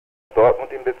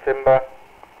Dortmund im Dezember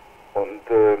und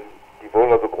die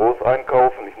wollen also groß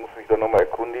einkaufen. Ich muss mich da nochmal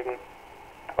erkundigen,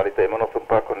 weil ich da immer noch so ein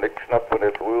paar Connection habe von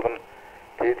der früheren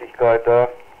Tätigkeit da.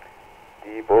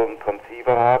 Die wollen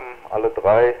Transceiver haben, alle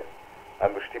drei,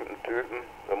 einen bestimmten Typen.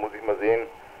 Da muss ich mal sehen,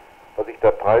 was ich da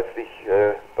preislich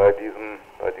bei diesem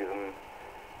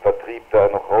Vertrieb da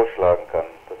noch rausschlagen kann.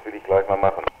 Das will ich gleich mal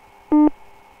machen.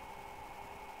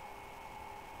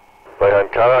 Bei Herrn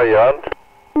Karajan?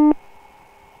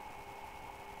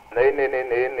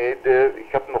 Nee,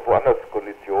 ich habe noch woanders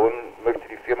Konditionen, möchte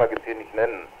die Firma jetzt hier nicht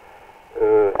nennen.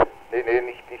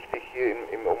 Nicht hier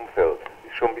im Umfeld,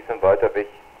 ist schon ein bisschen weiter weg.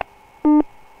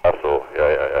 Ach so,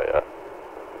 ja.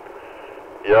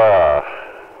 Ja,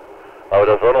 aber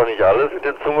das war noch nicht alles mit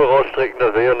den Zunge rausstrecken,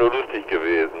 das wäre ja nur lustig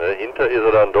gewesen. Ne? Hinter ist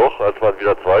er dann doch, als man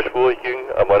wieder zweispurig ging,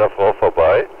 an meiner Frau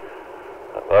vorbei,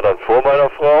 war dann vor meiner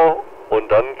Frau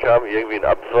und dann kam irgendwie ein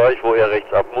Abzweig, wo er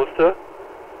rechts ab musste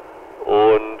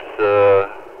und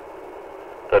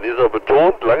dann ist er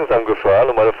betont langsam gefahren,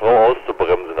 um meine Frau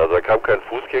auszubremsen. Also da kam kein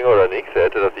Fußgänger oder nichts, er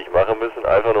hätte das nicht machen müssen,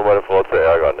 einfach nur meine Frau zu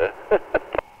ärgern. Ne?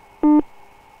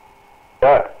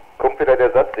 Ja, kommt wieder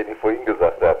der Satz, den ich vorhin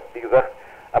gesagt habe. Wie gesagt,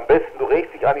 am besten du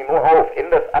regst dich eigentlich nur auf,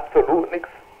 änderst absolut nichts,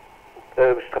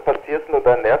 strapazierst nur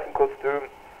dein Nervenkostüm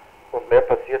und mehr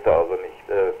passiert da also nicht.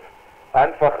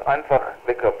 Einfach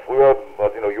wecker. Früher,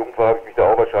 als ich noch jung war, habe ich mich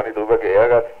da auch wahrscheinlich drüber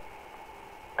geärgert.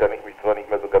 Kann ich mich zwar nicht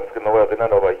mehr so ganz genau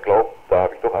erinnern, aber ich glaube, da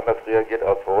habe ich doch anders reagiert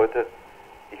als heute.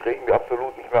 Ich reg mich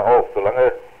absolut nicht mehr auf,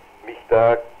 solange mich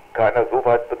da keiner so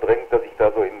weit bedrängt, dass ich da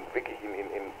so wirklich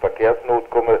in Verkehrsnot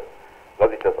komme,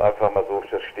 lasse ich das einfach mal so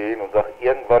stehen und sage,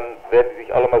 irgendwann werden die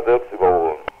sich alle mal selbst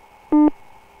überholen.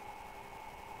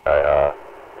 Ja,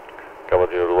 kann man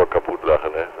sich nur drüber kaputt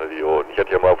lachen, ne? Ich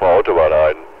hatte ja mal auf der Autobahn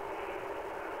einen.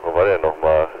 Wo war der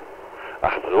nochmal?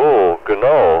 Ach so,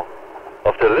 genau.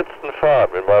 Auf der letzten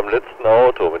Fahrt mit meinem letzten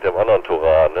Auto, mit dem anderen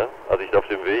Touran, ne? Als ich auf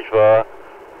dem Weg war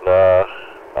nach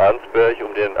Arnsberg,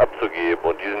 um den abzugeben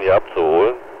und diesen hier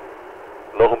abzuholen.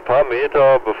 Noch ein paar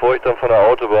Meter, bevor ich dann von der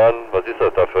Autobahn, was ist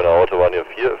das da für eine Autobahn hier,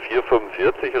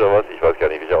 445 oder was? Ich weiß gar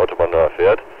nicht, welche Autobahn da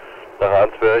fährt, nach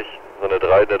Arnsberg, so eine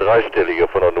dreistellige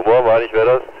von der Nummer, meine ich, wäre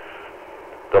das.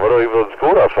 Da war doch irgendwo ein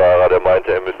Skoda-Fahrer, der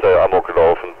meinte, er müsste Amok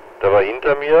laufen. Der war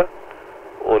hinter mir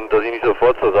und dass ich nicht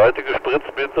sofort zur Seite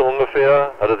gespritzt bin, so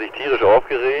ungefähr, hat er sich tierisch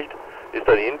aufgeregt, ist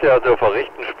dann hinterher, als er auf der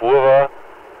rechten Spur war,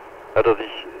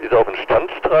 ist er auf einen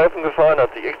Standstreifen gefahren,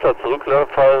 hat sich extra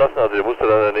zurückfallen lassen, also der musste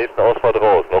dann in der nächsten Ausfahrt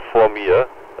raus, noch vor mir,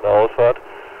 in der Ausfahrt,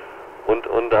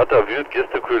 und hat da wild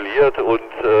gestikuliert und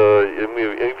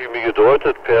irgendwie mir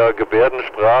gedeutet per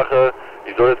Gebärdensprache,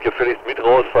 ich soll jetzt gefälligst mit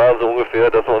rausfahren, so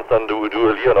ungefähr, dass wir uns dann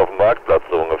duellieren auf dem Marktplatz,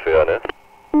 so ungefähr, ne?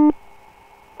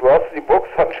 Du hast die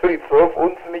Boxhandschuhe, die 12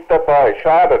 Unzen nicht dabei,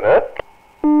 schade, ne?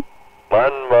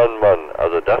 Mann,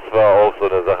 also das war auch so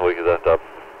eine Sache, wo ich gesagt habe,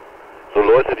 so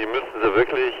Leute, die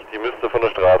müssten von der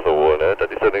Straße holen, ne? Das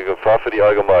ist ja eine Gefahr für die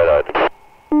Allgemeinheit.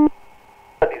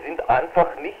 Die sind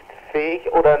einfach nicht fähig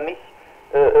oder nicht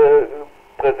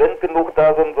präsent genug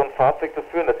da, so ein Fahrzeug zu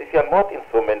führen. Das ist ja ein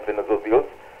Mordinstrument, wenn du so willst,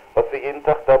 was wir jeden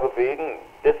Tag da bewegen,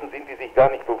 dessen sind die sich gar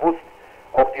nicht bewusst.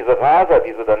 Auch diese Raser,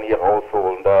 die sie dann hier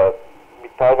rausholen, da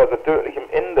mit teilweise tödlichem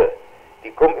Ende,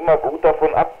 die kommen immer gut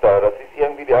davon ab da. Das ist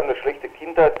irgendwie, die haben eine schlechte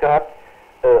Kindheit gehabt.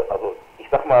 Also ich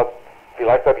sag mal,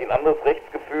 vielleicht habe ich ein anderes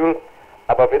Rechtsgefühl,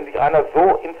 aber wenn sich einer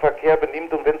so im Verkehr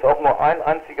benimmt und wenn es auch nur ein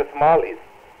einziges Mal ist,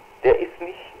 der ist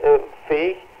nicht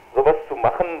fähig, sowas zu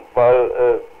machen,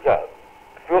 weil,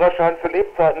 Führerschein für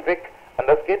Lebzeiten weg,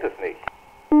 anders geht es nicht.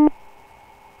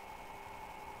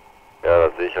 Ja,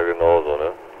 das sehe ich ja genauso,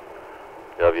 ne?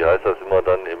 Ja, wie heißt das immer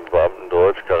dann im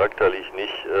Beamtendeutsch, charakterlich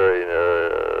nicht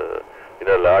in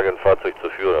der Lage, ein Fahrzeug zu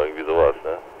führen, irgendwie sowas,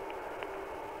 ne?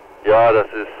 Ja, das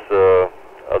ist,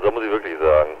 also da muss ich wirklich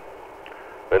sagen,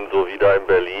 wenn so wie da in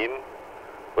Berlin,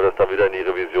 wo das dann wieder in die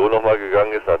Revision nochmal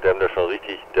gegangen ist, nachdem der schon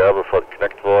richtig derbe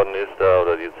verknackt worden ist da,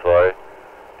 oder die zwei,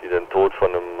 die den Tod von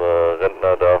einem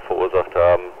Rentner da verursacht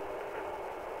haben,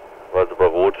 weil sie bei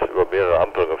Rot über mehrere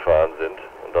Ampeln gefahren sind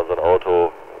und dann so ein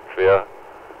Auto quer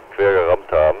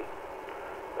gerammt haben,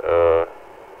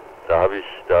 da habe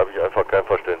ich einfach kein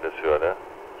Verständnis für, ne?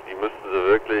 Die müssten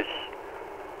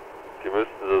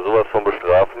sie sowas von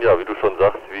bestrafen, ja, wie du schon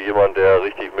sagst, wie jemand, der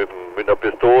richtig mit einer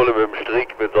Pistole, mit einem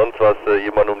Strick, mit sonst was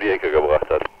jemanden um die Ecke gebracht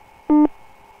hat.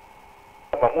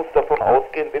 Man muss davon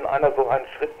ausgehen, wenn einer so einen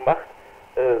Schritt macht,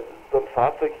 so ein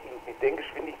Fahrzeug mit den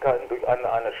Geschwindigkeiten durch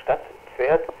eine Stadt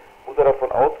fährt, muss er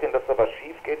davon ausgehen, dass da was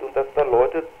schief geht und dass da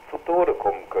Leute zu Tode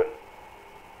kommen können.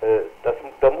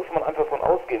 Da muss man einfach von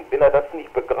ausgehen. Wenn er das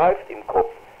nicht begreift im Kopf,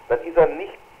 dann ist er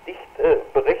nicht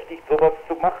berechtigt, sowas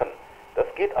zu machen. Das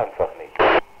geht einfach nicht.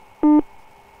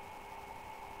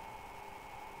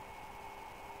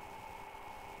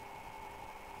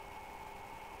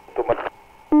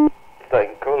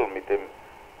 Köln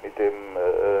mit dem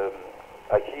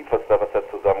Archiv, was da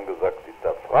zusammengesagt ist,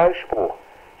 da Freispruch.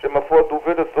 Stell dir mal vor, du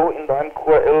würdest so in deinem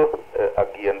QRL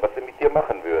agieren, was sie mit dir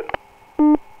machen würden.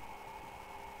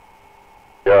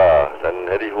 Ja, dann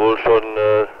hätte ich wohl schon,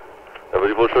 da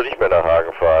würde ich wohl schon nicht mehr nach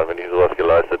Hagen fahren, wenn ich sowas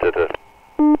geleistet hätte.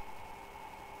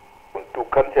 Und du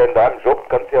kannst ja in deinem Job,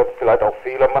 vielleicht auch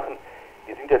Fehler machen,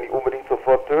 die sind ja nicht unbedingt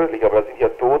sofort tödlich, aber da sind ja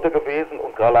Tote gewesen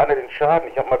und gerade alleine den Schaden.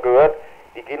 Ich habe mal gehört,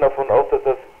 die gehen davon aus, dass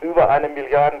das über 1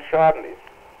 Milliarde Schaden ist.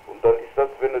 Und dann ist das,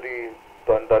 wenn du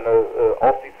deine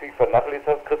Aufsichtspflicht vernachlässigt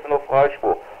hast, kriegst du noch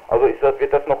Freispruch. Also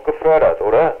wird das noch gefördert,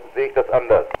 oder? Sehe ich das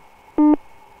anders?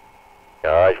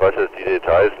 Ja, ich weiß jetzt die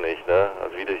Details nicht, ne?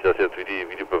 Also wie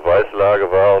die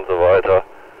Beweislage war und so weiter.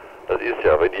 Das ist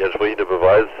ja, wenn die entsprechende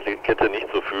Beweiskette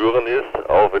nicht zu führen ist,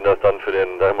 auch wenn das dann für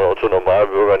den, sagen wir mal, Otto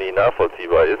Normalbürger nicht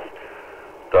nachvollziehbar ist,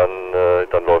 dann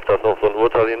läuft das auf so ein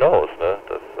Urteil hinaus, ne?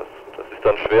 Das ist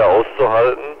dann schwer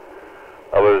auszuhalten,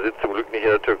 aber wir sind zum Glück nicht in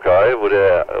der Türkei, wo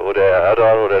der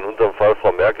Erdogan oder in unserem Fall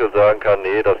Frau Merkel sagen kann,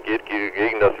 nee, das geht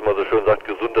gegen das, wie man so schön sagt,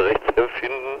 gesunde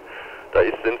Rechtsempfinden. Da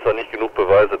sind zwar nicht genug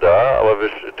Beweise da, aber wir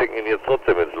stecken ihn jetzt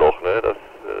trotzdem ins Loch, ne?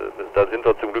 Da sind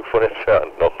wir zum Glück von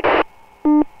entfernt noch.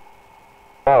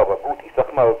 Ja, aber gut, ich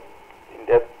sag mal, in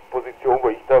der Position, wo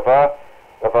ich da war,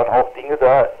 da waren auch Dinge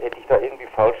da, hätte ich da irgendwie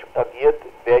falsch agiert,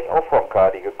 wäre ich auch vom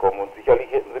Kadi gekommen und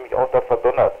sicherlich hätten sie mich auch da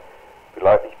verdonnert.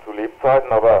 Vielleicht nicht zu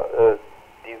Lebzeiten, aber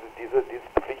dieses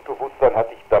Pflichtbewusstsein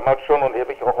hatte ich damals schon und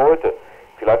habe ich auch heute.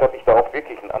 Vielleicht habe ich da auch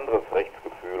wirklich ein anderes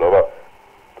Rechtsgefühl, aber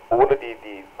ohne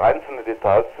die einzelnen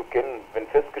Details zu kennen, wenn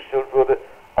festgestellt wurde,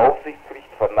 Aufsichtspflicht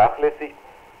vernachlässigt,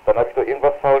 dann habe ich doch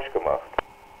irgendwas falsch gemacht.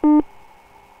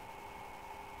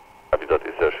 Ja, wie gesagt,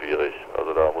 ist ja schwierig.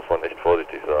 Also da muss man echt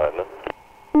vorsichtig sein,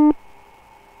 ne?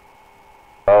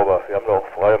 Aber wir haben ja auch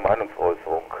freie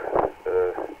Meinungsäußerung.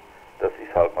 Das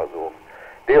ist halt mal so.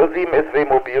 DO7 SW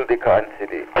Mobil DK1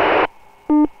 CD.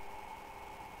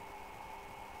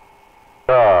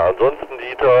 Ja, ansonsten,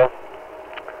 Dieter,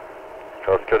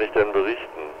 was kann ich denn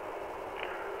berichten?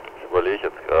 Ich überlege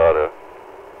jetzt gerade.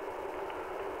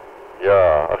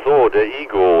 Ja, ach so, der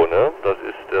Igo, ne? Das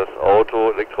ist das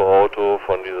Elektroauto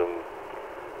von diesem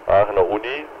Aachener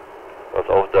Uni, was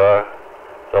auch da,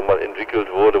 sagen wir mal,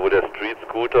 entwickelt wurde, wo der Street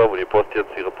Scooter, wo die Post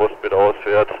jetzt ihre Post mit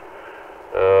ausfährt,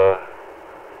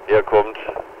 herkommt.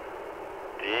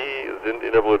 Die sind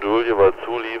in der Bredouille, weil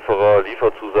Zulieferer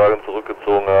Lieferzusagen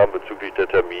zurückgezogen haben bezüglich der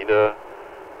Termine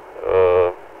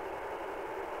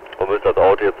und müssen das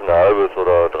Auto jetzt ein halbes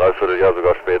oder dreiviertel Jahr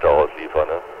sogar später ausliefern,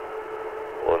 ne?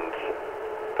 Und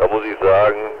da muss ich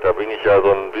sagen, da bin ich ja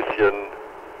so ein bisschen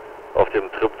auf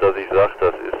dem Trip, dass ich sage,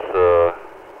 das ist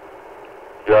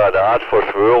ja eine Art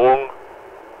Verschwörung,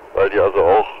 weil die also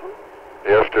auch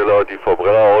Hersteller, die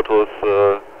Verbrennerautos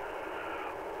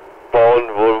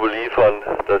bauen, wohl beliefern,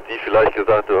 dass die vielleicht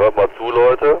gesagt haben, hört mal zu,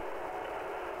 Leute,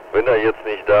 wenn er jetzt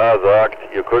nicht da sagt,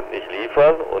 ihr könnt nicht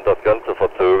liefern und das Ganze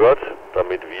verzögert,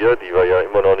 damit wir, die wir ja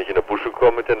immer noch nicht in die Busche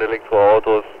kommen mit den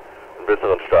Elektroautos, einen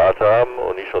besseren Start haben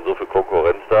und nicht schon so viel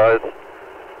Konkurrenz da ist,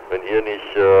 wenn ihr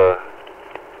nicht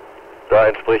da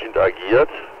entsprechend agiert,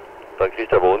 dann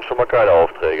kriegt er bei uns schon mal keine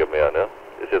Aufträge mehr, ne?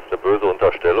 Ist jetzt eine böse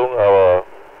Unterstellung, aber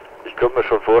ich könnte mir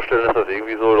schon vorstellen, dass das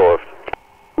irgendwie so läuft.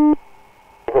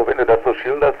 Also wenn du das so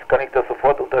schilderst, kann ich das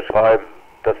sofort unterschreiben.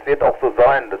 Das wird auch so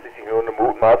sein, das ist nicht nur eine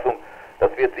Mutmaßung,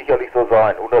 das wird sicherlich so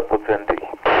sein, 100%. Das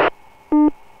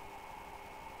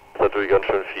ist natürlich ganz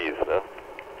schön fies, ne?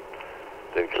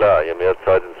 Denn klar, je mehr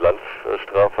Zeit ins Land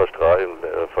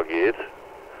vergeht,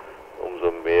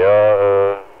 umso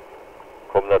mehr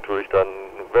kommen natürlich dann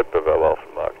Wettbewerber auf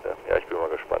den Markt, ne? Ja, ich bin mal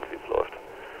gespannt, wie es läuft.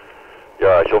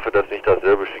 Ja, ich hoffe, dass nicht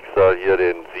dasselbe Schicksal hier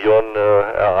den Sion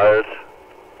ereilt,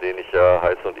 den ich ja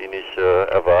heiß und innig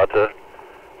erwarte,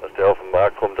 dass der auf den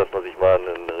Markt kommt, dass man sich mal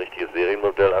ein richtiges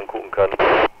Serienmodell angucken kann.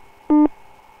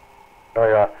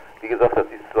 Naja, wie gesagt, das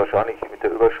ist wahrscheinlich mit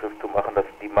der Überschrift zu machen, dass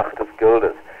die Macht des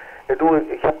Geldes.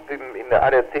 Ich habe in der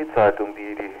ADAC-Zeitung,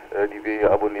 die wir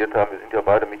hier abonniert haben, wir sind ja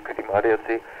beide Mitglied im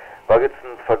ADAC, war jetzt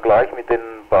ein Vergleich mit den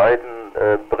beiden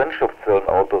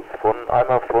Brennstoffzellenautos,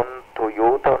 einmal von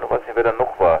Toyota und ich weiß nicht, wer da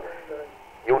noch war.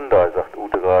 Hyundai, sagt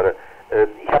Ute gerade.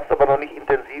 Ich habe es aber noch nicht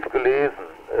intensiv gelesen,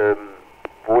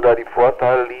 wo da die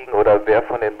Vorteile liegen oder wer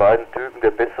von den beiden Typen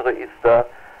der bessere ist da.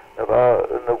 Da war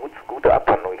eine gute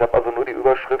Abhandlung. Ich habe also nur die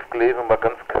Überschrift gelesen und mal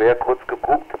ganz quer kurz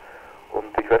geguckt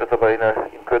und ich werde das aber in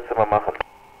Kürze mal machen.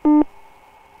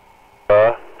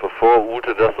 Ja, bevor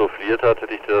Ute das so fliert hat,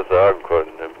 hätte ich dir das sagen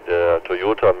können. Der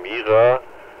Toyota Mira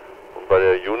und bei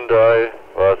der Hyundai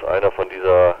war es einer von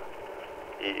dieser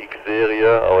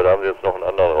iX-Serie, aber da haben sie jetzt noch einen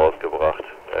anderen rausgebracht.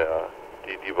 Ja,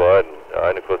 Die beiden. Der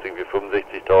eine kostet irgendwie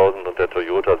 65.000 und der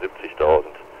Toyota 70.000.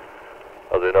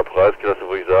 Also in der Preisklasse,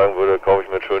 wo ich sagen würde, kaufe ich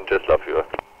mir einen schönen Tesla für.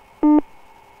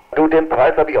 Du, den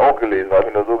Preis habe ich auch gelesen, habe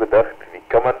ich nur so gedacht, wie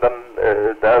kann man dann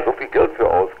da so viel Geld für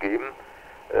ausgeben?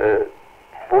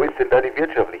 Wo ist denn da die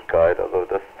Wirtschaftlichkeit? Also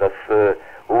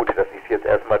gut, das ist jetzt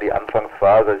erstmal die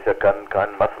Anfangsphase, das ist ja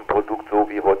kein Massenprodukt, so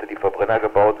wie heute die Verbrenner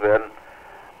gebaut werden.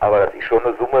 Aber das ist schon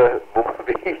eine Summe, wo man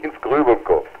wirklich ins Grübeln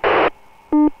kommt.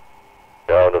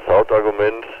 Ja, und das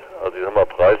Hauptargument, also ich sag mal,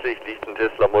 preislich liegt ein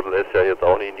Tesla Model S ja jetzt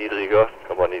auch nicht niedriger,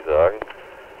 kann man nicht sagen.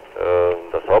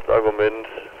 Das Hauptargument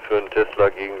für einen Tesla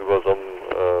gegenüber so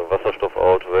einem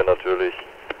Wasserstoffauto wäre natürlich,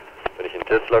 wenn ich einen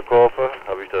Tesla kaufe,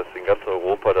 habe ich das in ganz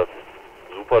Europa das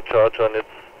Supercharger-Netz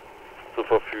zur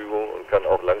Verfügung und kann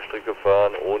auch Langstrecke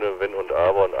fahren, ohne Wenn und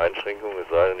Aber und Einschränkungen, es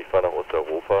sei denn, ich fahre nach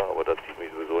Osteuropa, aber da zieht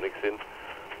mich sowieso nichts hin.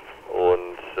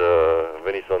 Und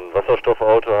wenn ich so ein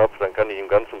Wasserstoffauto habe, dann kann ich im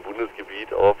ganzen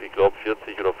Bundesgebiet auf, ich glaube,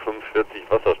 40 oder 45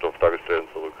 Wasserstofftankstellen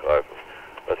zurückgreifen,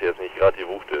 was jetzt nicht gerade die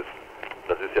Wucht ist.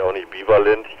 Das ist ja auch nicht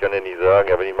bivalent, ich kann ja nicht sagen,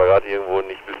 ja, wenn ich mal gerade irgendwo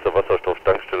nicht bis zur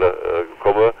Wasserstofftankstelle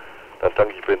komme, dann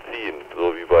tanke ich Benzin,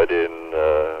 so wie bei den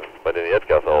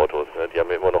Erdgasautos, ne? Die haben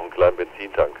ja immer noch einen kleinen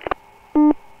Benzintank.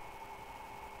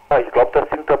 Ja, ich glaube, das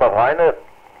sind aber reine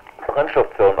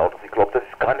Brennstoffzellenautos. Ich glaube, das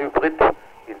ist kein Hybrid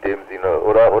in dem Sinne,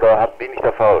 oder bin ich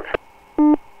da falsch?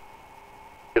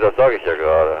 Ja, das sage ich ja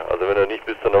gerade. Also wenn du nicht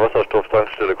bis zu einer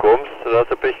Wasserstofftankstelle kommst, dann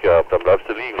hast du Pech gehabt, dann bleibst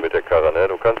du liegen mit der Karre, ne?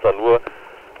 Du kannst dann nur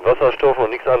Wasserstoff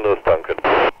und nichts anderes tanken.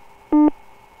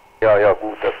 Ja,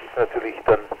 gut, das ist natürlich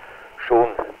dann schon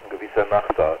ein gewisser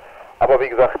Nachteil. Aber wie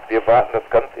gesagt, wir warten das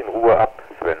ganz in Ruhe ab,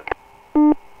 Sven.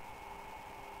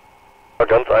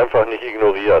 Ganz einfach nicht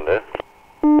ignorieren, ne?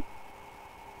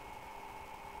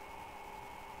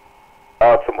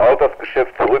 Ja, zum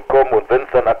Alltagsgeschäft zurückkommen und wenn es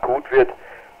dann akut wird,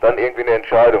 dann irgendwie eine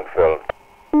Entscheidung fällen.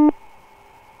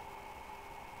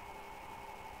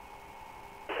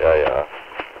 Ja.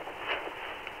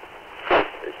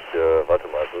 Warte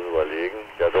mal, ich muss überlegen.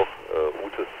 Ja doch,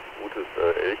 Utes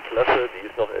L-Klasse, die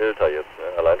ist noch älter jetzt,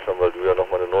 ne? Allein schon, weil du ja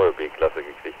nochmal eine neue B-Klasse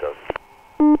gekriegt hast.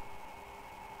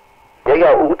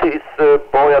 Ja, Ute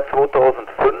ist Baujahr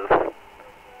 2005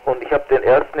 und ich habe den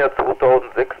ersten Jahr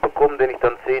 2006 bekommen, den ich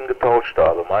dann 10 getauscht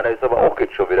habe. Meiner ist aber auch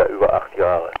jetzt schon wieder über 8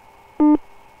 Jahre.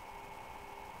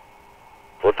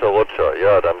 Roger,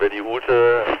 ja, dann wäre die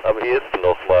Ute am ehesten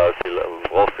nochmal,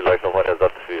 braucht vielleicht nochmal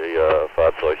Ersatz für ihr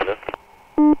Fahrzeug, ne?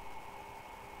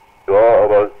 Ja,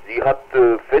 aber sie hat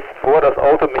fest vor, das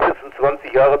Auto mindestens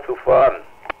 20 Jahre zu fahren.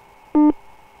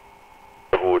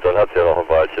 Gut, dann hat sie ja noch ein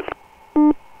Weilchen.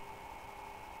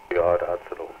 Ja, da hat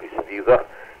sie noch ein bisschen. Wie gesagt,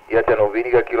 die hat ja noch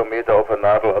weniger Kilometer auf der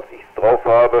Nadel, als ich es drauf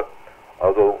habe.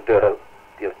 Also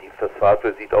das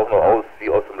Fahrzeug sieht auch noch aus wie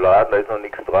aus dem Laden, da ist noch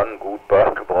nichts dran. Gut, ein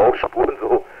paar Gebrauchsspuren,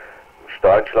 so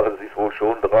Steinschlag ist wohl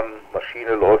schon dran.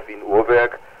 Maschine läuft wie ein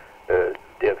Uhrwerk.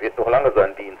 Der wird noch lange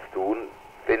seinen Dienst tun,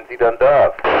 wenn sie dann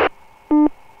darf.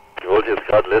 Ich wollte jetzt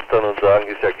gerade lästern und sagen,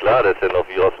 ist ja klar, dass er noch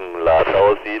wie aus dem Laden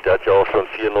aussieht. Der hat ja auch schon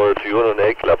 4 neue Türen und eine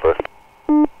Heckklappe.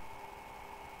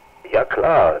 Ja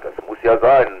klar, das muss ja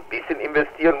sein. Ein bisschen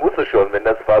investieren muss es schon, wenn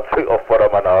das Fahrzeug auf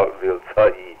Vordermann halten will.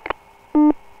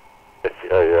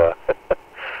 Ja.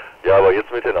 Ja, aber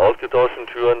jetzt mit den ausgetauschten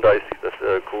Türen, da ist das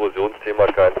Korrosionsthema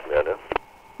keins mehr, ne?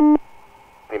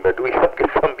 Nicht mehr. Du, ich habe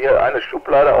von mir eine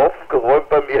Schublade aufgeräumt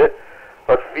bei mir.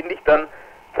 Was finde ich dann?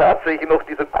 Tatsächlich noch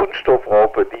diese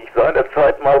Kunststoffraupe, die ich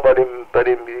seinerzeit mal bei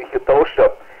dem ich getauscht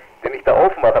habe, den ich da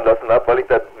aufmachen lassen habe, weil ich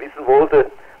da wissen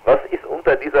wollte, was ist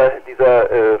unter dieser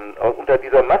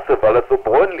Masse, weil es so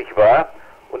bräunlich war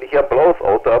und ich ja ein blaues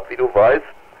Auto habe, wie du weißt.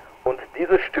 Und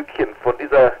diese Stückchen von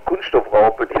dieser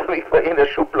Kunststoffraupe, die habe ich bei in der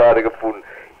Schublade gefunden.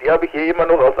 Die habe ich hier immer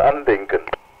noch aus Andenken.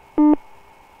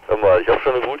 Hör mal, ich habe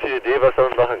schon eine gute Idee, was du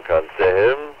damit machen kannst. Der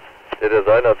Helm, der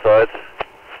seinerzeit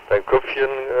dein Köpfchen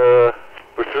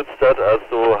beschützt hat, als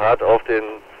du hart auf den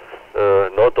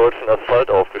norddeutschen Asphalt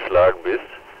aufgeschlagen bist,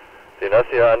 den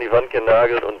hast du ja an die Wand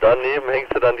genagelt und daneben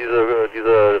hängst du dann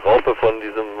diese Raupe von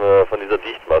dieser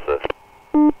Dichtmasse.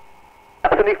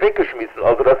 Hast du nicht weggeschmissen,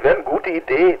 also das wäre eine gute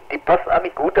Idee, die passt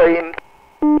eigentlich gut dahin.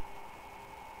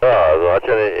 Ja, also hat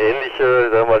ja eine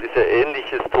ähnliche, sag mal, ist ja ähnlich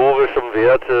historischem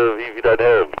Wert wie dein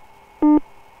Helm.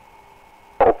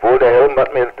 Obwohl der Helm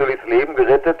hat mir natürlich das Leben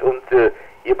gerettet und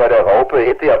hier bei der Raupe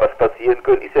hätte ja was passieren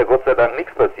können, ist ja Gott sei Dank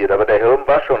nichts passiert, aber der Helm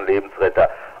war schon Lebensretter.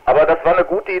 Aber das war eine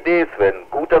gute Idee, Sven.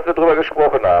 Gut, dass wir drüber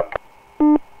gesprochen haben.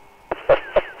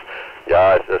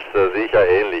 Ja, das sehe ich ja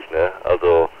ähnlich, ne?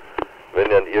 Also, wenn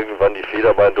dann irgendwann die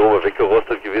Federbeindome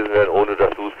weggerostet gewesen wären, ohne dass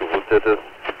du es gewusst hättest,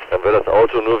 dann wäre das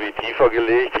Auto nur wie tiefer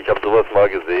gelegt. Ich habe sowas mal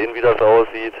gesehen, wie das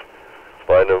aussieht.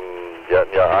 Bei einem die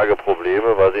hatten ja arge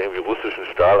Probleme, weil sie irgendwie russischen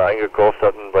Stahl eingekauft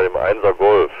hatten bei dem 1er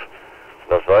Golf.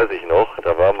 Das weiß ich noch,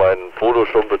 da war mein Polo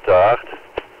schon betagt,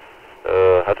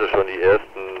 hatte schon die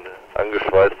ersten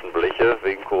angeschweißten Bleche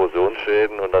wegen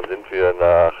Korrosionsschäden und dann sind wir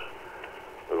nach,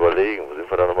 überlegen, wo sind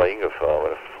wir da nochmal hingefahren,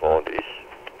 meine Frau und ich.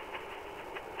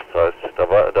 Das heißt, da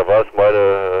war es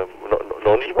meine,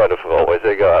 noch nicht meine Frau, ist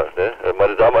ja egal, ne?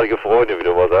 Meine damalige Freundin, wie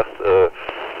du mal sagst,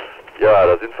 ja,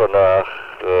 da sind wir nach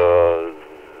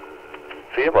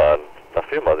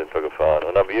Fehmarn sind wir gefahren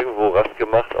und haben irgendwo Rast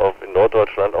gemacht in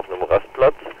Norddeutschland auf einem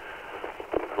Rastplatz,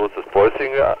 ein kurzes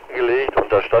Päuschen gelegt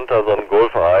und da stand da so ein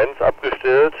Golf 1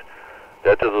 abgestellt,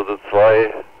 der hatte so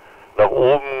zwei nach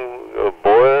oben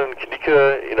Beulen,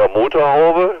 Knicke in der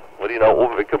Motorhaube, wurde die nach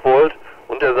oben weggebeult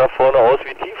und der sah vorne aus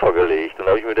wie tiefer gelegt und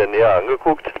da habe ich mir den näher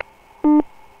angeguckt.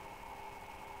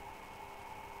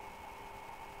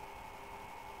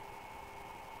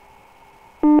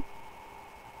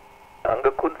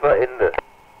 Angeguckt war Ende.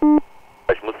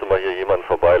 Ich musste mal hier jemanden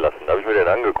vorbeilassen. Da habe ich mir den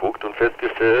angeguckt und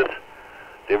festgestellt,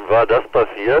 dem war das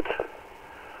passiert,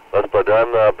 was bei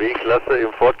deiner B-Klasse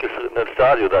im fortgeschrittenen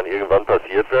Stadium dann irgendwann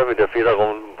passiert wäre, wenn der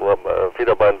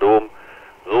Federbeindom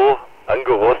so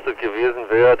angerostet gewesen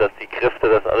wäre, dass die Kräfte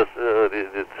das alles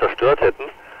die zerstört hätten.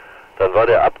 Dann war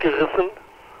der abgerissen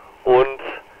und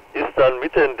ist dann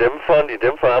mit den Dämpfern, die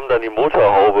Dämpfer haben dann die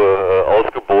Motorhaube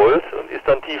ausgebeult und ist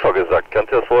dann tiefer gesackt.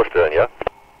 Kannst du dir das vorstellen, ja?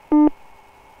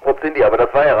 Sind die, aber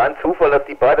das war ja rein Zufall, dass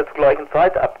die beide zur gleichen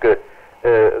Zeit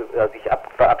sich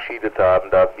verabschiedet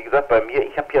haben. Da, wie gesagt, bei mir,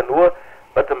 ich habe ja nur,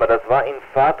 warte mal, das war in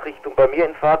Fahrtrichtung, bei mir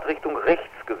in Fahrtrichtung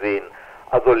rechts gesehen.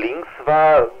 Also links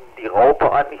war die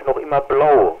Raupe eigentlich noch immer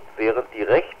blau, während die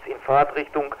rechts in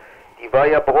Fahrtrichtung, die war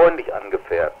ja bräunlich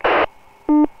angefärbt.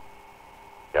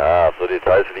 Ja, auf so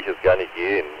Details will ich jetzt gar nicht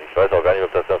gehen. Ich weiß auch gar nicht,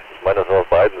 ob das, ich meine, das war auf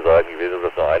beiden Seiten gewesen, ob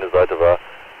das nur eine Seite war.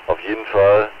 Auf jeden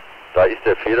Fall, da ist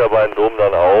der Federbeindom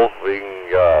dann auch wegen,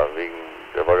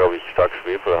 der war glaube ich stark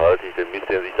schwefelhaltig, den Mist,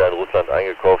 den sich da in Russland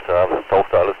eingekauft haben, das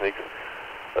tauchte alles nichts,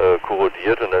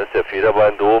 korrodiert und dann ist der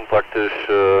Federbeindom praktisch,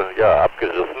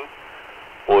 abgerissen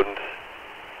und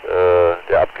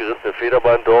der abgerissene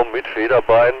Federbeindom mit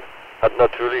Federbein hat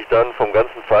natürlich dann vom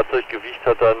ganzen Fahrzeuggewicht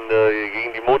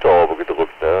gegen die Motorhaube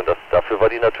gedrückt, ne? Dafür war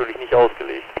die natürlich nicht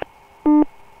ausgelegt.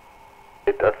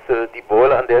 Die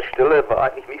Beule an der Stelle war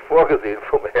eigentlich nicht vorgesehen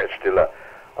vom Hersteller.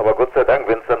 Aber Gott sei Dank,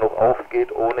 wenn es dann noch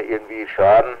aufgeht, ohne irgendwie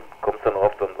Schaden, kommt es dann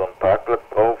auf so einen Parkplatz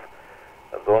drauf,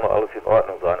 dann soll noch alles in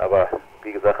Ordnung sein. Aber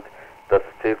wie gesagt, das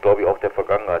zählt glaube ich auch der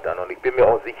Vergangenheit an. Und ich bin mir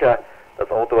auch sicher,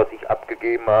 das Auto, was ich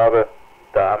abgegeben habe,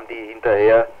 da haben die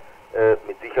hinterher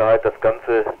mit Sicherheit das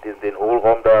Ganze, den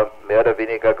Hohlraum da mehr oder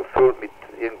weniger gefüllt mit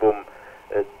irgendwo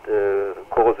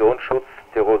Korrosionsschutz,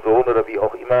 Teroson oder wie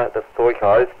auch immer das Zeug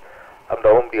heißt, haben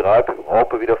darum die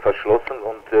Raupe wieder verschlossen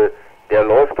und der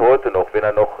läuft heute noch, wenn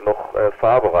er noch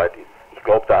fahrbereit ist. Ich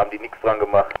glaube, da haben die nichts dran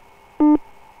gemacht.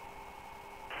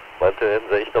 Meinst du, hätten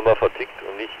sie echt nochmal vertickt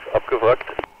und nicht abgewrackt?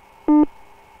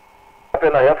 Ich habe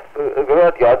ja nachher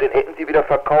gehört, ja, den hätten sie wieder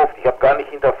verkauft. Ich habe gar nicht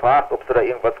hinterfragt, ob sie da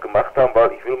irgendwas gemacht haben,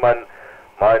 weil ich will meinen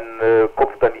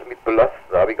Kopf da nicht mit belasten.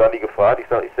 Da habe ich gar nicht gefragt. Ich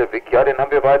sage, ist der weg? Ja, den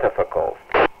haben wir weiterverkauft.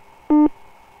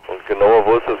 Und genauer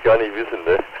wolltest du es gar nicht wissen,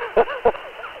 ne?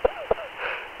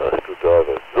 Das ist total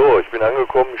was. So, ich bin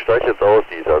angekommen, ich steige jetzt aus,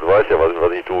 Dieter. Du weißt ja,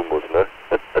 was ich tun muss, ne?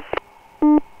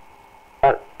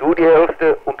 Ja, du die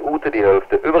Hälfte und Ute die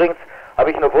Hälfte. Übrigens habe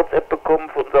ich eine WhatsApp bekommen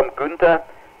von unserem Günther,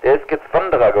 der ist jetzt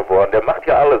Wanderer geworden. Der macht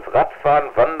ja alles,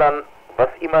 Radfahren, Wandern, was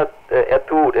immer er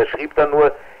tut. Er schrieb dann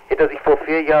nur, hätte er sich vor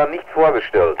 4 Jahren nicht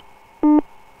vorgestellt.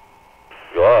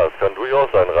 Ja, es kann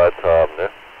durchaus seinen Reiz haben, ne?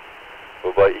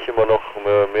 Wobei ich immer noch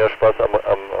mehr Spaß am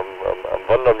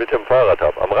Wandern mit dem Fahrrad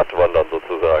habe, am Radwandern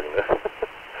sozusagen, ne?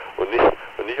 Und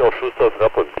nicht auf Schusters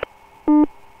Rappen.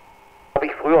 Habe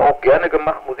ich früher auch gerne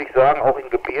gemacht, muss ich sagen, auch in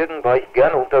Gebirgen war ich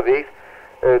gerne unterwegs.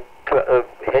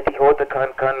 Hätte ich heute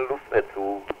keine Lust mehr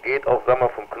zu. Geht auch, sag mal,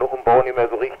 vom Knochenbau nicht mehr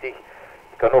so richtig.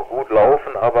 Ich kann auch gut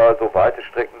laufen, aber so weite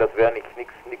Strecken, das wäre nichts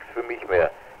für mich mehr.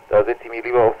 Da setze ich mich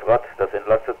lieber aufs Rad, das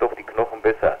entlastet doch die Knochen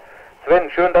besser.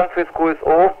 Sven, schönen Dank fürs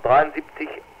QSO, 73,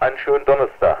 einen schönen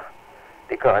Donnerstag.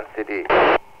 Dicker 1 CD.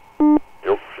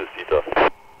 Jo, tschüss Dieter.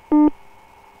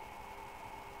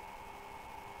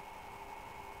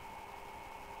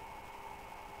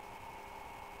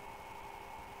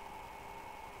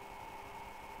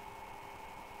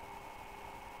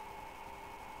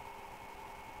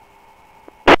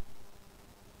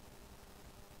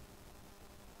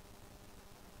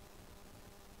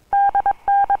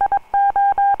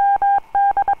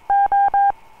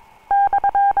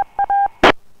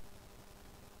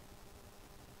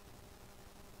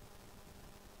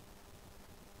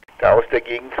 Da aus der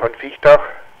Gegend von Fichtach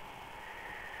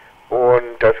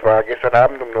Und das war gestern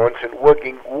Abend um 19 Uhr,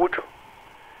 ging gut.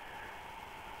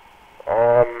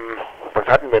 Was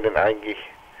hatten wir denn eigentlich?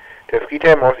 Der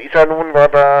Friedhelm aus Iserlohn war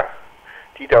da,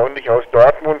 Dieter und ich aus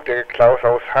Dortmund, der Klaus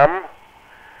aus Hamm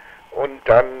und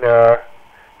dann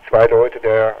 2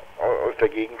 Leute aus der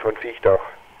Gegend von Fichtach.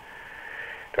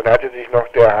 Dann hatte sich noch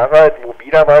der Harald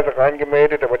mobilerweise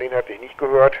reingemeldet, aber den hatte ich nicht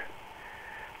gehört.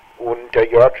 Und der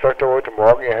Jörg sagte heute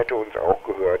Morgen, er hätte uns auch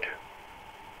gehört.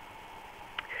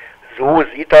 So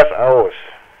sieht das aus.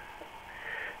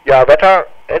 Ja, Wetter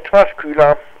etwas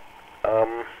kühler.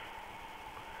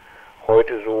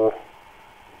 Heute so,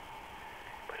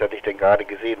 was hatte ich denn gerade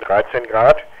gesehen, 13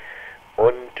 Grad.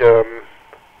 Und es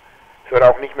wird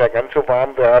auch nicht mehr ganz so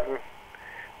warm werden.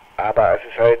 Aber es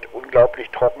ist halt unglaublich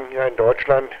trocken hier in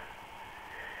Deutschland.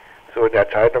 So in der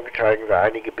Zeitung zeigen sie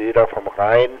einige Bilder vom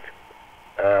Rhein.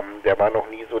 Der war noch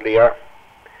nie so leer.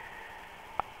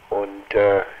 Und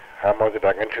haben also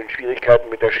da ganz schön Schwierigkeiten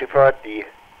mit der Schifffahrt. Die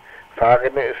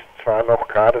Fahrrinne ist zwar noch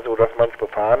gerade so, dass man es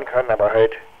befahren kann, aber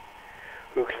halt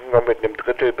höchstens noch mit einem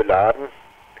Drittel beladen.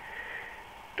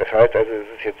 Das heißt also, es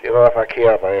ist jetzt irrer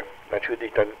Verkehr, weil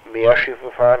natürlich dann mehr Schiffe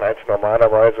fahren als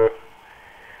normalerweise.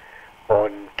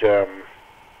 Und dann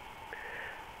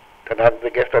hatten sie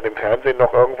gestern im Fernsehen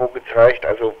noch irgendwo gezeigt,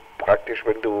 also praktisch,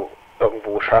 wenn du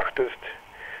irgendwo schachtest,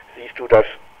 siehst du, dass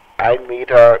 1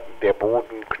 Meter der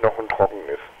Boden knochentrocken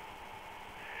ist.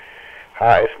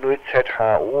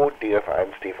 HS0ZHO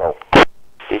DF1TV.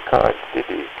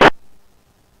 DK1DD.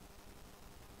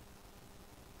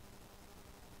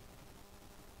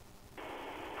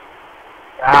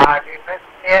 Ja, die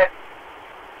müssen jetzt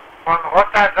von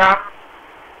Rotterdam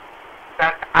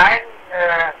dann ein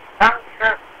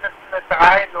Tankschiff mit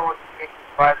 3 losschicken,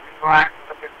 weil sie nur ein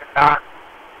Drittel beladen.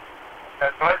 Da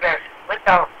soll der Sprit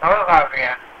auch teurer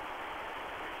werden.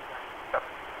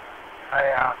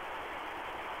 Naja.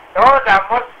 So, da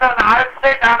muss dann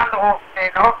Alfred anrufen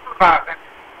in Offenbach, in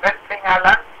Wettlinger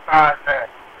Landstraße.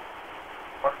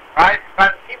 Und 3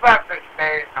 Transceiver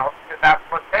bestellen, ob sie da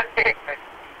prozentig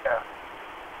mitglieder.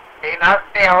 Den hast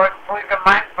du ja heute früh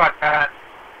gemeint, vertan.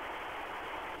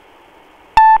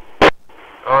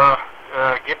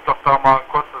 Gib doch da mal ein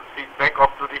kurzes Feedback,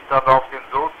 ob du dich dann auf den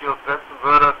Sozius setzen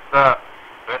würdest,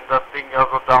 wenn das Ding ja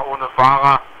so da ohne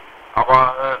Fahrer,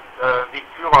 aber nicht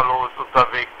führerlos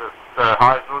unterwegs ist.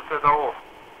 HS0ZO.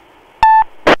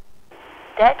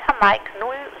 Delta Mike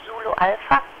 0 Zulu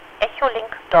Alpha, Echo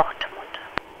Link Dortmund.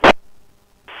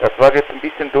 Das war jetzt ein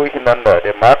bisschen durcheinander.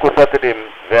 Der Markus hatte dem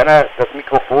Werner das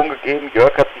Mikrofon gegeben,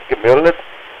 Jörg hat sich gemeldet.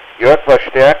 Jörg war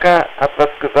stärker, hat was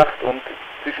gesagt und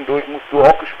zwischendurch musst du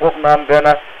auch gesprochen haben,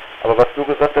 Werner. Aber was du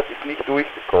gesagt hast, ist nicht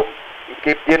durchgekommen. Ich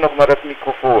gebe dir nochmal das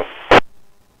Mikrofon.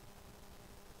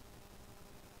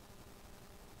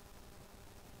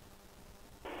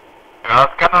 Ja,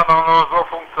 das kann dann auch nur so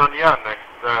funktionieren, nicht?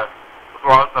 Muss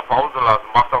man halt eine Pause lassen,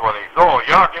 macht aber nicht. So,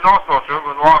 ja, genau so, schönen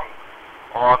guten Morgen.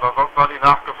 Und ansonsten hatte ich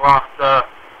nachgefragt,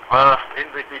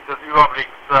 hinsichtlich des Überblicks,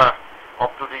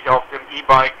 ob du dich auf dem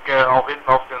E-Bike auch hinten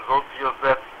auf den Sozius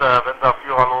setzt, wenn da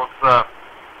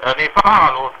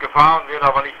fahrerlos gefahren wird,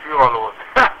 aber nicht führerlos.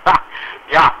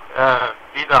 Ja,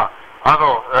 wieder.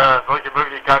 Also, solche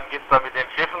Möglichkeiten gibt es da mit den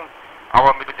Schiffen,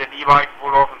 aber mit den E-Bikes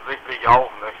wohl offensichtlich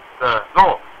auch nicht.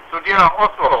 So, zu dir nach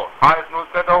Oslo,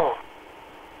 HS0ZO.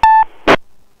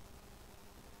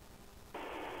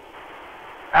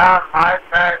 Ja,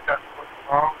 Mahlzeit, das guten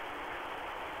Morgen.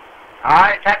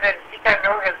 Ah, ich hatte den Sieger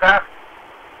nur gesagt,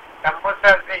 da muss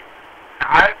er sich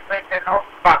Alfred in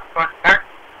Offenbach kontakten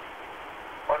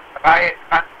und 3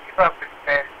 Transceiver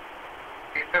bestellen.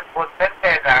 Wie viel Prozent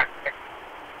der da kriegt?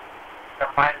 Da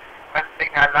meint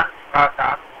Wettlinger Landstraße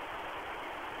an.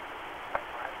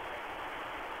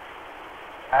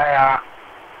 Ja.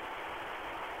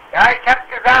 Ja, ich hab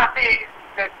gesagt,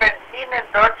 das Benzin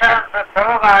in Deutschland wird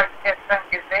teurer als gestern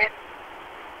gesehen,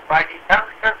 weil die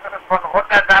Tankschiffe von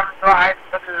Rotterdam nur ein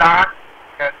Drittel laden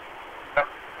können. Da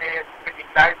müssen wir jetzt für die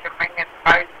gleiche Menge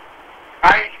 3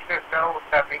 Schiffe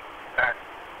unterwegs sein.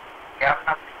 Die haben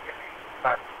noch nicht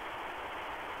geliefert.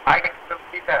 Eigentlich zum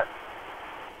wieder.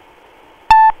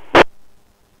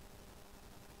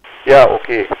 Ja,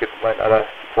 okay. Jetzt mal in aller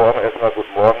Form erstmal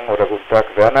guten Morgen oder guten Tag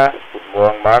Werner, guten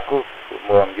Morgen Markus, guten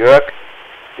Morgen Jörg,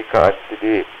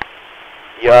 DK1CD.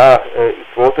 Ja,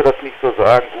 ich wollte das nicht so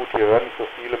sagen, gut, hier hören nicht so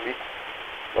viele mit,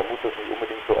 man muss das nicht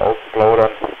unbedingt so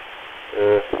ausplaudern.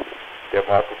 Der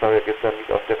Markus war ja gestern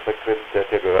nicht auf der Frequenz, der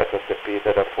hat ja gehört, was der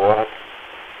Peter davor hat.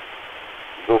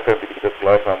 Insofern will ich das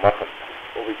gleich mal machen.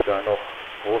 Ob ich da noch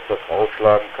groß was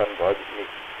rausschlagen kann, weiß ich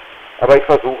nicht. Aber ich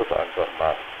versuche es einfach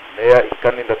mal. Naja, ich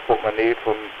kann in das Portemonnaie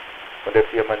von von der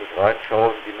Firma nicht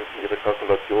reinschauen, die müssen ihre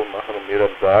Kalkulation machen und mir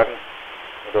dann sagen,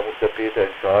 und da muss der Peter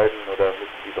entscheiden, oder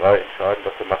müssen die drei entscheiden,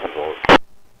 was sie machen wollen.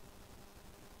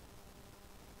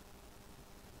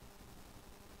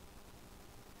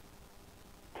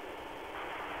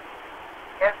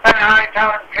 Gestern habe ich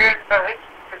auch einen schönen Bericht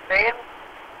gesehen.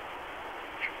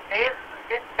 Die Chinesen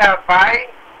sind dabei,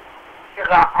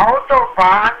 ihre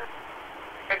Autobahn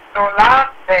mit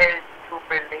Solarzellen zu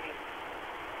belegen.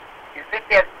 Die sind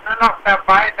jetzt nur noch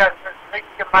dabei, dass das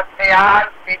richtige Material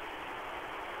finden.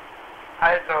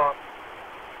 Also,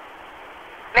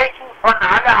 die Flächen von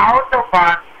aller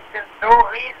Autobahnen sind so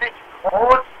riesig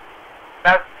groß,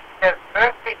 dass sich das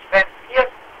wirklich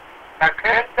rentiert. Da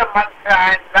könnte man für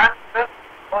ein Land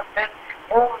 5%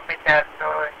 Strom mit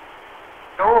erzeugen.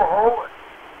 So hoch ist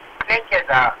die Fläche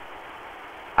da.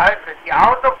 Also die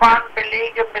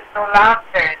Autobahnbelege mit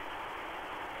Solarzellen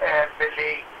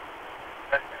belegen.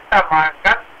 Das ist da mal ein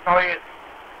ganz neues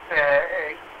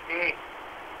Idee.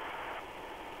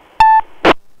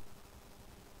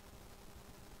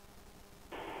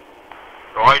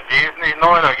 So, Idee ist nicht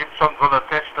neu, da gibt es schon so eine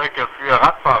Teststrecke für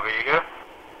Radfahrwege.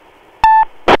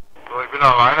 So, ich bin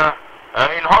alleine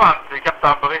in Holland. Ich habe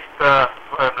da einen Bericht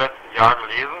im letzten Jahr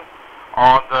gelesen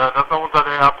und das ist noch unter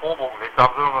der Erprobung. Da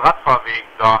haben sie einen Radfahrweg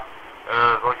da,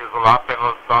 solche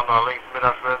Solarpanels dann allerdings mit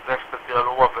einer sehr speziellen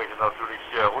Oberfläche natürlich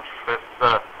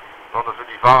rutschfest, sondern für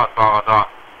die Fahrradfahrer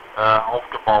da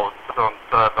aufgebaut. Und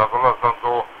da soll das dann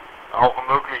so auch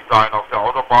möglich sein auf der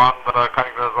Autobahn. Da kann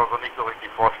ich mir das also nicht so richtig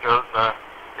vorstellen.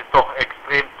 Ist doch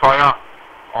extrem teuer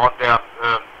und der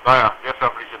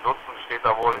wirtschaftliche Nutzen steht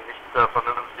da wohl in nicht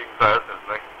vernünftigen Verhältnis.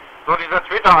 Nicht? So, dieser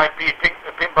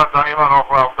Twitter-IP pimpert da immer noch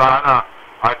auf einer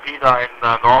IP da in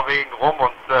Norwegen rum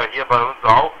und hier bei uns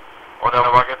auch. Und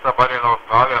er war gestern bei den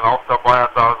Australiern auch dabei,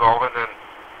 hat da also auch in den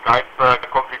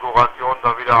Skype-Konfigurationen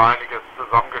da wieder einiges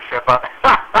zusammengescheppert.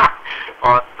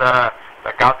 Und da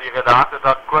kam die Renate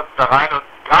dann kurz da rein und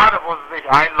gerade wo sie sich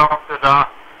einloggte da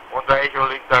unter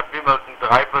Echolink, da bimmelten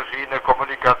 3 verschiedene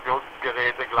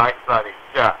Kommunikationsgeräte gleichzeitig.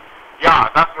 Tja, ja,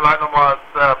 das vielleicht nochmal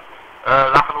als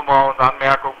Lachnummer und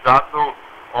Anmerkung dazu.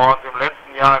 Und im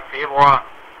letzten Jahr im Februar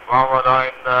waren wir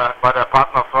da bei der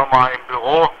Partnerfirma im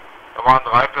Büro. Da waren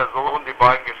 3 Personen, die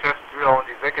beiden Geschäftsführer und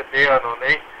die Sekretärin und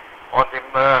ich. Und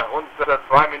unter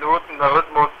 2 Minuten der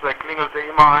Rhythmus klingelte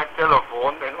immer ein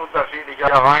Telefon in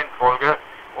unterschiedlicher Reihenfolge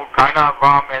und keiner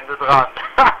war am Ende dran.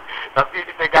 Das geht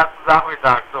den ganzen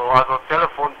Nachmittag so. Also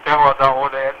Telefonterror da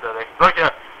ohne Ende.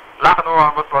 Solche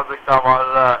Lachnummern muss man sich da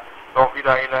mal noch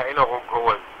wieder in Erinnerung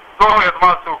holen. So, jetzt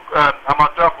mal zu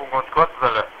Amateurfunk und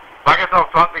Kurzwelle. War jetzt auf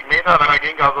 20 Meter, da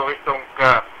ging also Richtung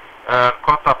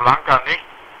Costa Blanca nicht.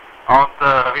 Und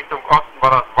Richtung Osten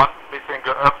war das Band ein bisschen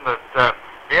geöffnet.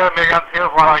 Wäre mir ganz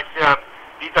hilfreich,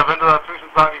 Dieter, wenn du da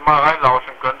zwischenzeitlich mal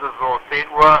reinlauschen könntest, so 10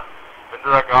 Uhr, wenn du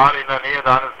da gerade in der Nähe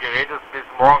deines Gerätes bist,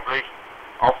 morgendlich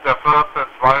auf der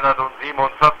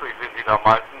 14247 sind die da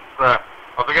meistens.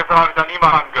 Also gestern habe ich da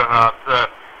niemanden gehört,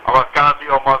 aber es kann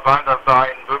natürlich auch mal sein, dass da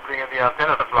in Böblingen die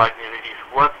Antenne vielleicht nicht richtig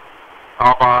spurt.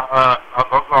 Aber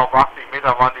ansonsten auf 80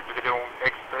 Meter waren die Bedingungen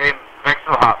extrem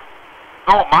wechselhaft.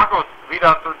 So, Markus,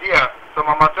 wieder zu dir, zum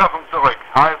Amateurfunk zurück.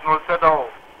 HS0ZO.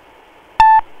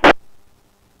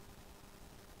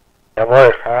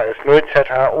 Jawohl,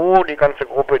 HS0ZHO, die ganze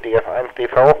Gruppe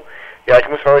DF1TV. Ja, ich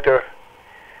muss heute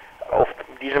auf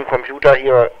diesem Computer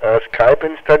hier Skype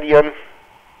installieren.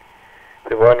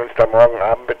 Wir wollen uns da morgen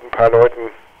Abend mit ein paar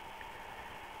Leuten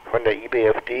von der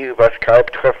IBFD über Skype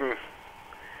treffen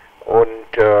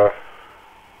und da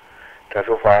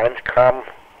so Vereinskram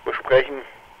besprechen.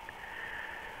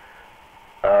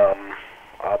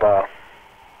 Aber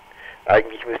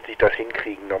eigentlich müsste ich das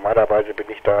hinkriegen. Normalerweise bin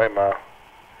ich da immer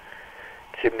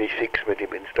ziemlich fix mit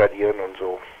dem Installieren und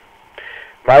so.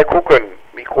 Mal gucken,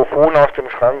 Mikrofon aus dem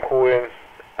Schrank holen,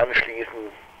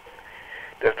 anschließen,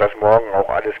 dass das morgen auch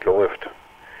alles läuft.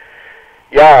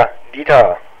 Ja,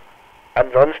 Dieter,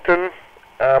 ansonsten,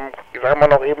 sag mal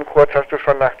noch eben kurz, hast du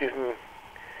schon nach diesen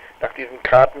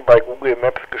Karten bei Google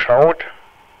Maps geschaut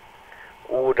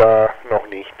oder noch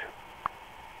nicht?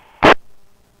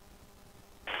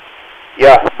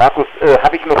 Ja, Markus,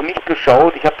 habe ich noch nicht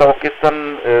geschaut. Ich habe da auch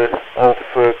gestern auf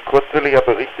Kurzwelle ja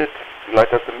berichtet.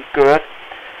 Vielleicht hast du mitgehört.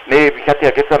 Nee, ich hatte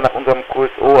ja gestern nach unserem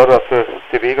QSO, also was wir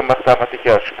TV gemacht haben, hatte ich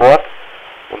ja Sport.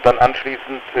 Und dann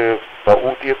anschließend bei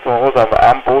Uti hier zu Hause haben wir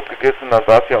Abendbrot gegessen. Dann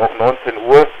war es ja auch 19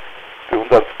 Uhr für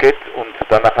unseren Skate. Und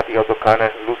danach hatte ich also keine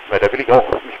Lust mehr. Da will ich auch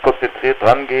mich konzentriert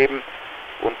dran geben.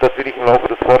 Und das will ich im Laufe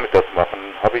des Vormittags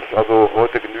machen. Habe ich also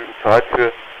heute genügend Zeit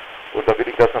für. Und da will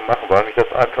ich das noch machen, weil mich das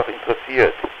einfach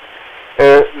interessiert.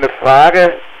 Eine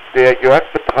Frage, der Jörg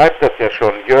betreibt das ja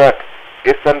schon. Jörg,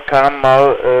 gestern kam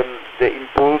mal der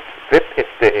Impuls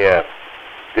Web-SDR.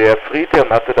 Der Friedhelm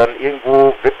hatte dann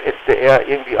irgendwo Web-SDR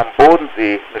irgendwie am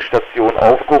Bodensee eine Station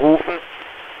aufgerufen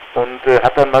und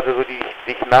hat dann mal so die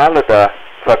Signale da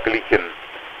verglichen.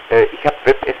 Ich habe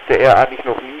Web-SDR eigentlich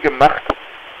noch nie gemacht.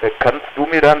 Kannst du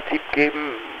mir da einen Tipp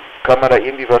geben? Kann man da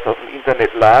irgendwie was aus dem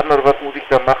Internet laden oder was muss ich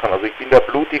da machen? Also ich bin da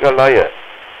blutiger Laie.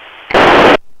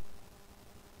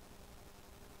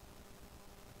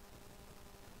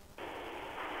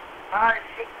 Ich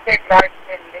schicke dir gleich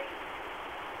den Link.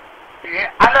 Die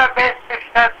allerbeste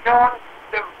Station,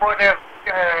 wo du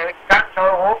ganz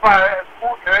Europa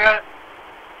gut hörst,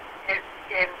 ist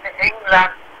in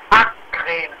England.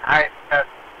 Hackgreen heißt das.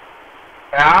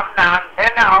 Wir haben eine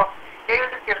Antenne auf dem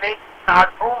stillgelegten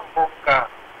Atombunker.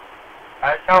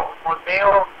 Da ist auch ein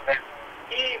Museum drin.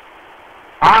 Die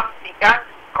haben die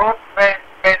ganzen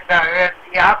Kurzwellenbänder, hören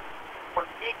die ab und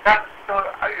die kannst du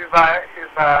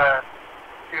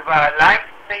über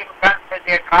Livestream kannst du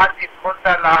dir gratis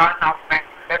runterladen auf meinen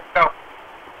Laptop.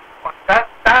 Und da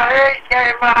höre ich ja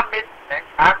immer mit. Ne?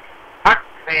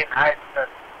 Hackgreen heißt das.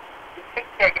 Ich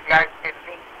schicke dir gleich den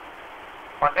Link.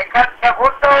 Und den kannst du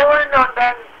runterholen und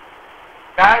dann,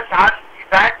 die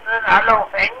Seiten sind alle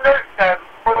auf Englisch, dann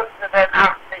musst du den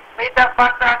 80 Meter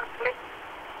Band anklicken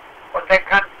und dann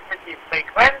kannst du die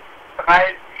Frequenz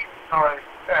 370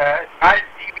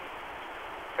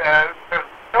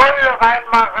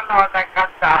 reinmachen und dann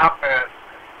kannst du abhören.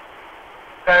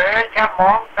 Da höre ich ja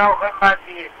morgens auch immer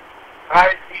die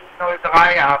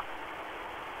 3703 ab.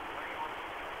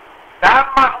 Da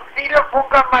machen viele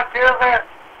Funkamateure,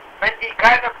 wenn die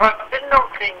keine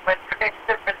Verbindung kriegen mit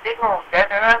schlechten Bedingungen, dann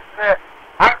hören sie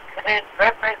Hackgreen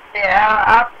Web-SDR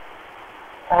ab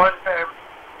und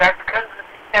dann können sie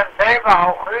sich dann selber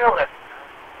auch hören.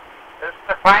 Das ist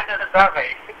eine feine Sache,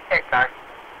 ich schicke dir gleich.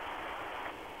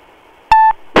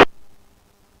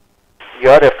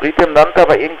 Ja, der Friedhelm nannte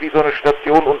aber irgendwie so eine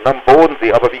Station unten am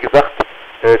Bodensee, aber wie gesagt,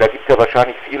 da gibt es ja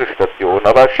wahrscheinlich viele Stationen.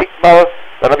 Aber schickt mal,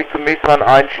 dann habe ich zunächst mal einen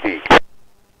Einstieg.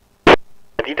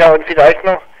 Dieter, und vielleicht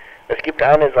noch, es gibt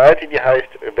eine Seite, die heißt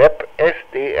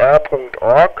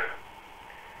websdr.org,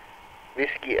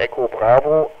 Whisky Echo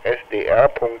Bravo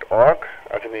sdr.org,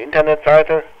 also eine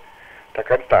Internetseite. Da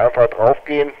kannst du einfach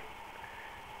draufgehen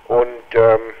und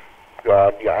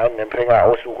die einen Empfänger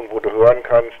aussuchen, wo du hören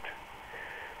kannst.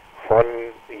 Von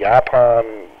Japan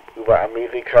über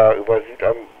Amerika, über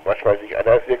was weiß ich,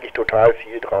 da ist wirklich total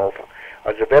viel drauf.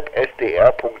 Also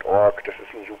websdr.org, das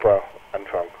ist ein super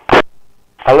Anfang.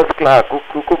 Alles klar, guck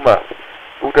mal.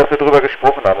 Gut, dass wir darüber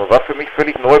gesprochen haben. War für mich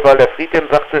völlig neu, weil der Friedhelm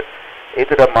sagte, er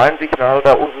hätte da mein Signal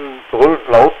da unten brüllend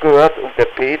laut gehört und der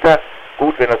Peter,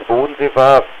 gut, wenn das Bodensee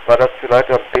war, war das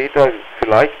vielleicht am Peter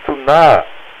vielleicht zu nah.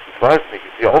 Ich weiß nicht,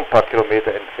 ist ja auch ein paar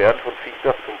Kilometer entfernt von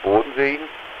Viehsach zum Bodensee hin.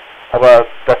 Aber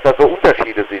dass da so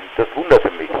Unterschiede sind, das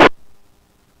wunderte mich.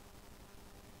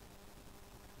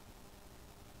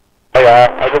 Ja,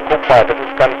 also guck mal, das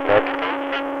ist ganz nett.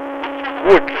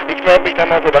 Gut, ich melde mich dann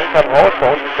mal so langsam raus,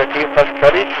 bei uns ist der Tee fast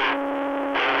fertig.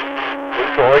 Ich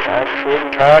wünsche euch einen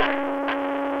schönen Tag.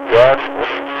 Jörg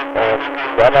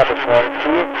und Werner bis morgen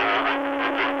früh.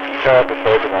 Peter bis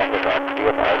heute Nachmittag.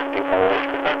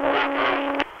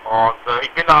 Und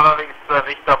ich bin allerdings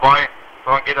nicht dabei,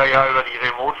 sondern geht er ja über die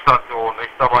Remote-Station, nicht?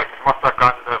 Aber ich mache da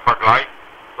keinen Vergleich,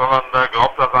 sondern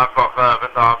glaubt das einfach,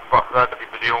 wenn da einfach die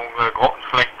Bedingungen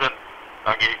grottenschlecht sind,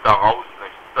 dann gehe ich da raus,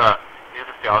 nicht? Ihr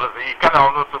wisst ja alles, ich kann ja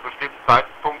auch nur zu bestimmten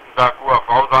Zeitpunkten da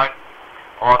QAV sein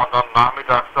und dann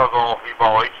nachmittags, also auch wie bei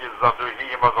euch, ist es natürlich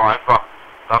nicht immer so einfach,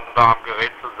 dann da am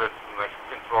Gerät zu sitzen, nicht?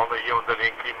 Insbesondere hier unter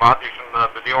den klimatischen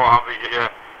Bedingungen haben wir hier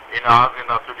in Asien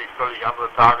natürlich völlig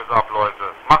andere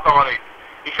Tagesabläufe. Macht aber nichts.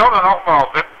 Ich schaue dann auch mal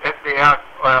auf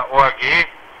web.sdr.org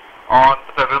und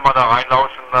da will man da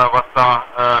reinlauschen, was da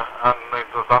an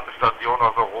interessanten Stationen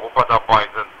aus Europa dabei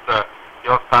sind. Die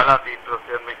aus Thailand, die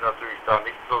interessieren mich natürlich da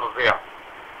nicht so sehr.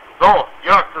 So,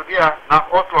 Jörg, zu dir nach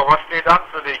Oslo. Was steht an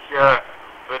für dich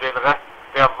für den Rest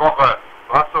der Woche?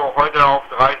 Du hast du heute auf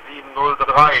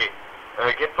 3703.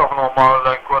 Gib doch nochmal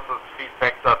ein kurzes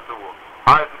Feedback dazu.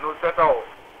 Also, nun ZO.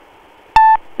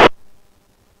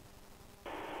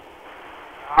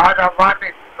 Ja, da war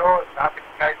nichts los, da habe ich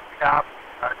gleich wieder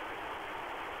abgeschaltet.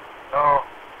 So.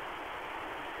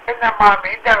 Ich bin da mal im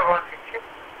Hintergrund, ich schicke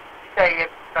wieder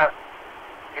jetzt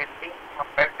den Link vom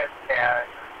WebSDR.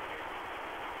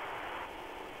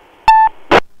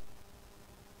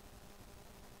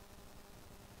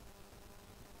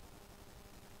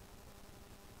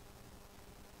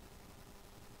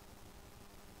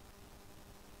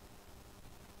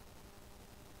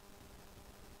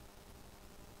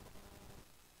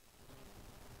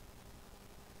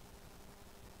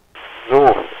 So,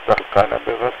 sagt keiner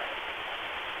mehr was.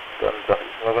 Dann sag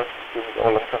ich mal was. Ich will mich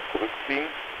auch langsam zurückziehen.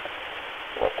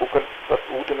 Mal gucken, was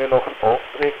Ute mir noch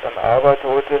aufträgt an Arbeit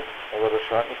heute. Aber das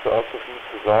scheint nicht so allzu viel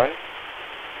zu sein.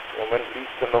 Im Moment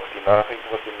liest er noch die Nachrichten,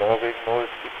 was in Norwegen Neues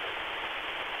gibt.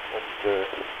 Und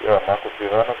ja, Markus, wir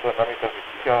hören uns heute Nachmittag mit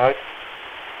Sicherheit.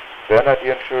 Werner,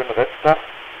 dir einen schönen Resttag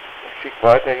und schick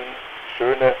weiterhin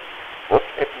schöne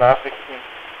WhatsApp-Nachrichten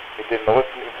mit den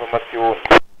neuesten Informationen.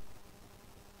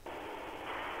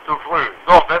 Zu früh.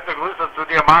 So, beste Grüße zu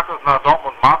dir, Markus, nach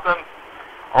Dortmund-Martin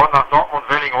und nach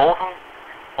Dortmund-Wellinghofen.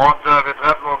 Und wir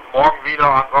treffen uns morgen wieder.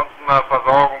 Ansonsten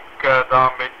Versorgung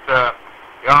da mit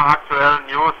ja, aktuellen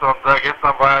News. Und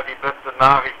gestern war ja die beste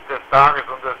Nachricht des Tages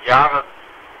und des Jahres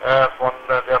von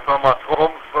der Firma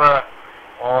Trumpf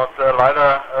und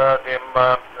leider dem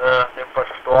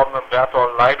verstorbenen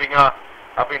Bertolt Leibinger.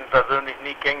 Habe ihn persönlich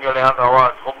nie kennengelernt,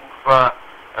 aber Trumpf,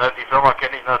 die Firma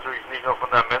kenne ich natürlich nicht nur von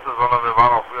der Messe, sondern wir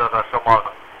waren auch früher da schon mal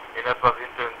in etwas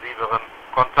intensiveren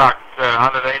Kontakt.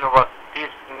 Eine der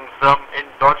innovativsten Firmen in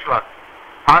Deutschland.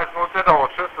 HSO,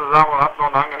 tschüss zusammen und habt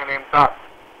noch einen angenehmen Tag.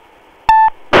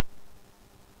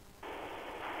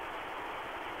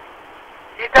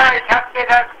 Dieter, ich hab dir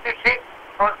das geschickt,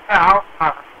 musst du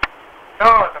aufmachen. So,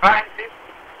 73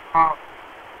 auf.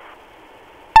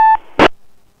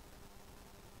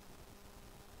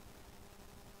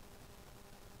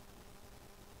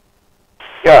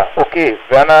 Ja, okay.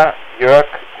 Werner, Jörg,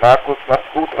 Markus,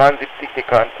 macht's gut. 73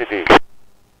 DKNCD.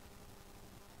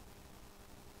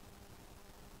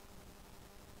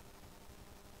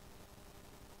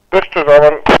 Tschüss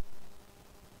zusammen.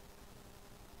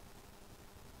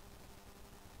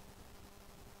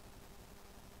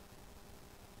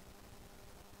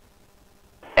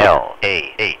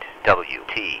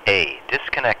 LA8WTA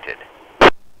disconnected.